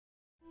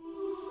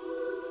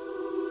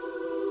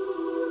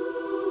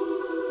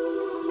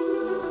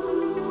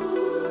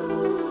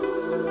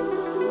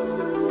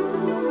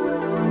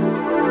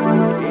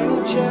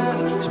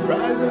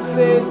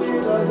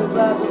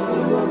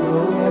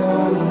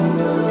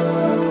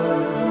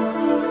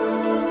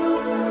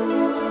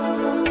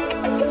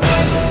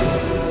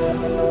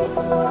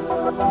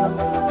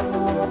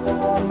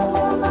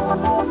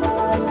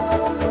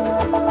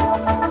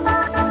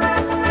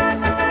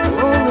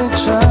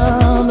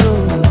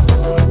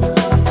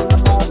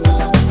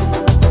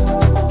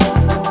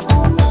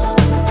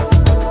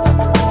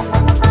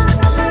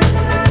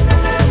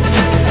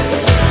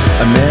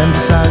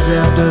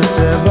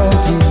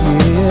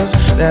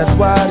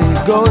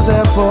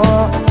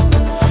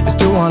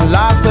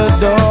the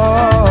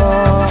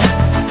door,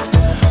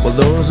 while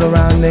those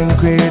around him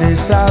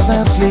criticize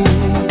and sleep.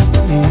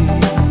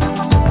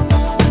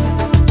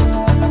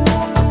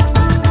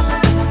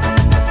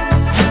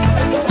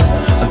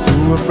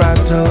 Through a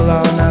fractal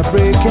on a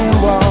breaking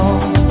wall,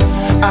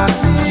 I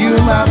see you,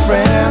 my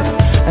friend,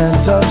 and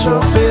touch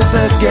your face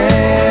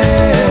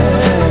again.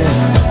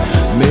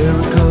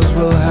 Miracles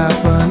will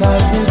happen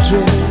as we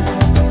dream.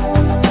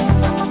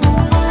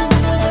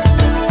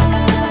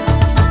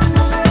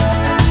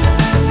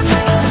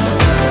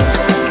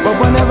 But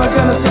we're never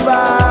gonna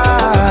survive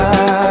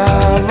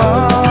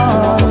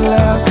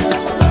unless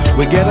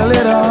we get a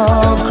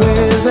little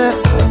crazy.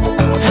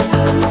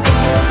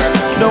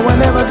 No, we're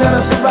never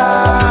gonna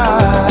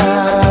survive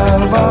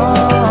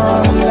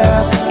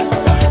unless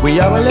we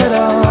are a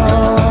little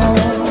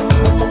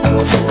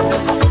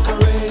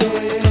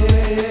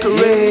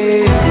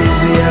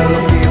crazy.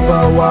 Yellow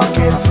people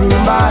walking through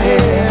my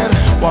head.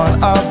 One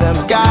of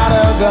them's got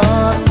a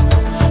gun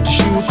to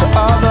shoot the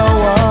other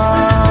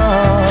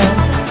one,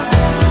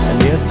 and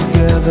yet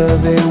together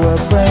they were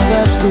friends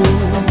at school.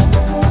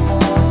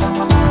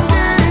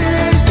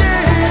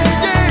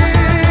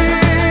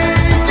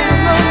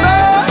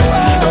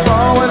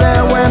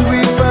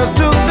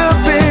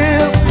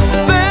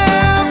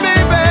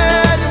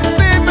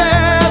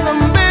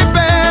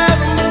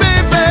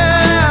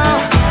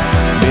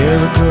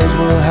 Miracles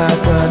will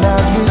happen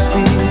as we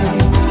speak.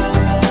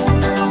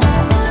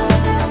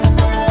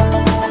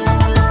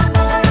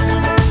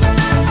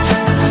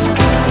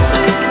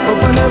 But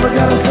we're never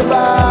gonna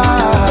survive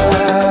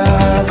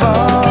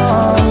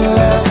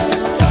unless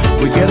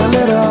we get a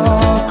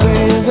little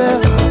crazy.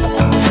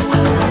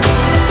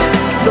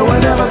 No,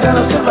 we're never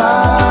gonna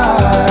survive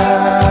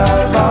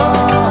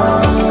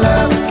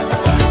unless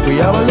we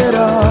are a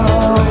little.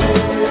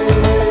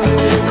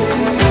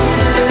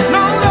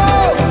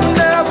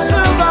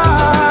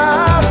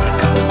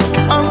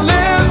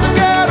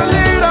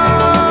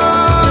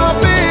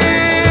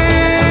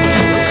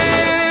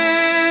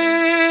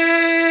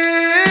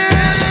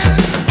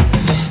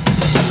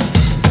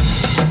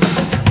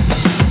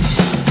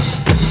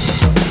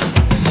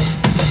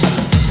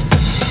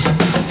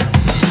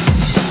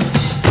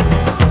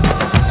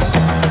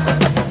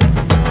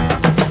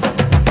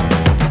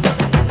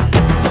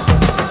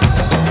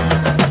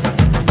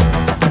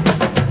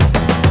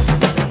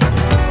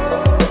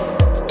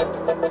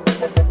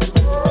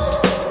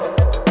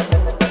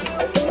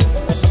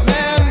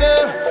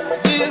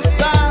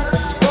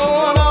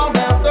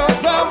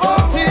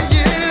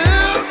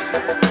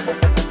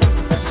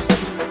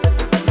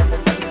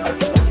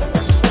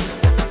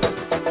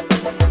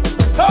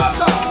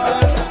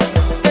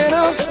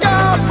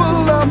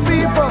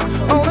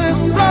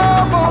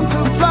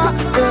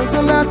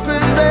 Isn't that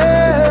crazy?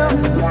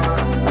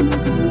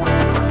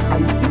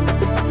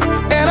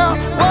 In a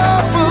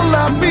world full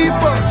of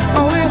people,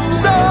 only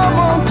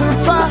someone to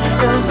fly.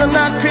 Isn't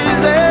that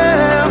crazy?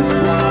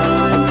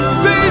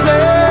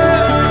 Crazy.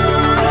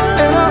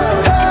 In a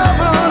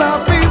heaven of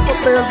people,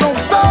 there's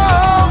only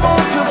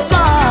someone to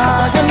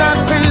fly. Isn't that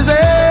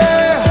crazy?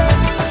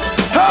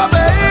 Oh,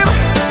 baby.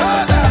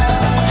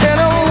 In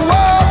a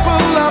world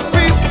full of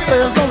people,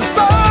 there's only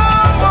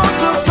someone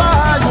to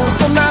fly.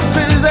 Isn't that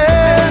crazy?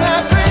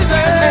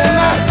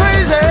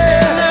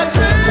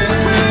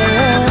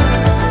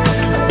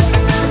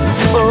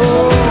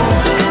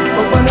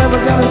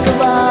 Gonna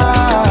survive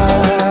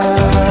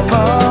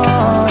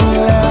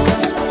unless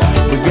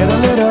we get a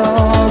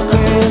little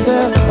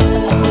crazy.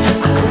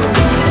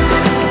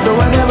 No,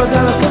 we're never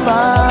gonna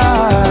survive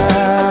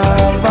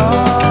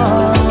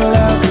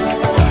unless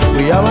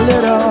we are a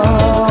little.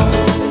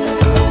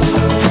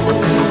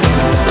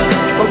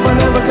 But we're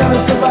never gonna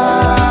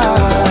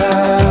survive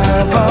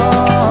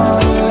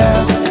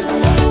unless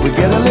we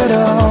get a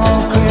little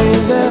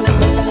crazy.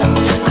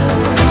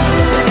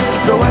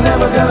 No, we're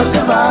never gonna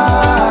survive.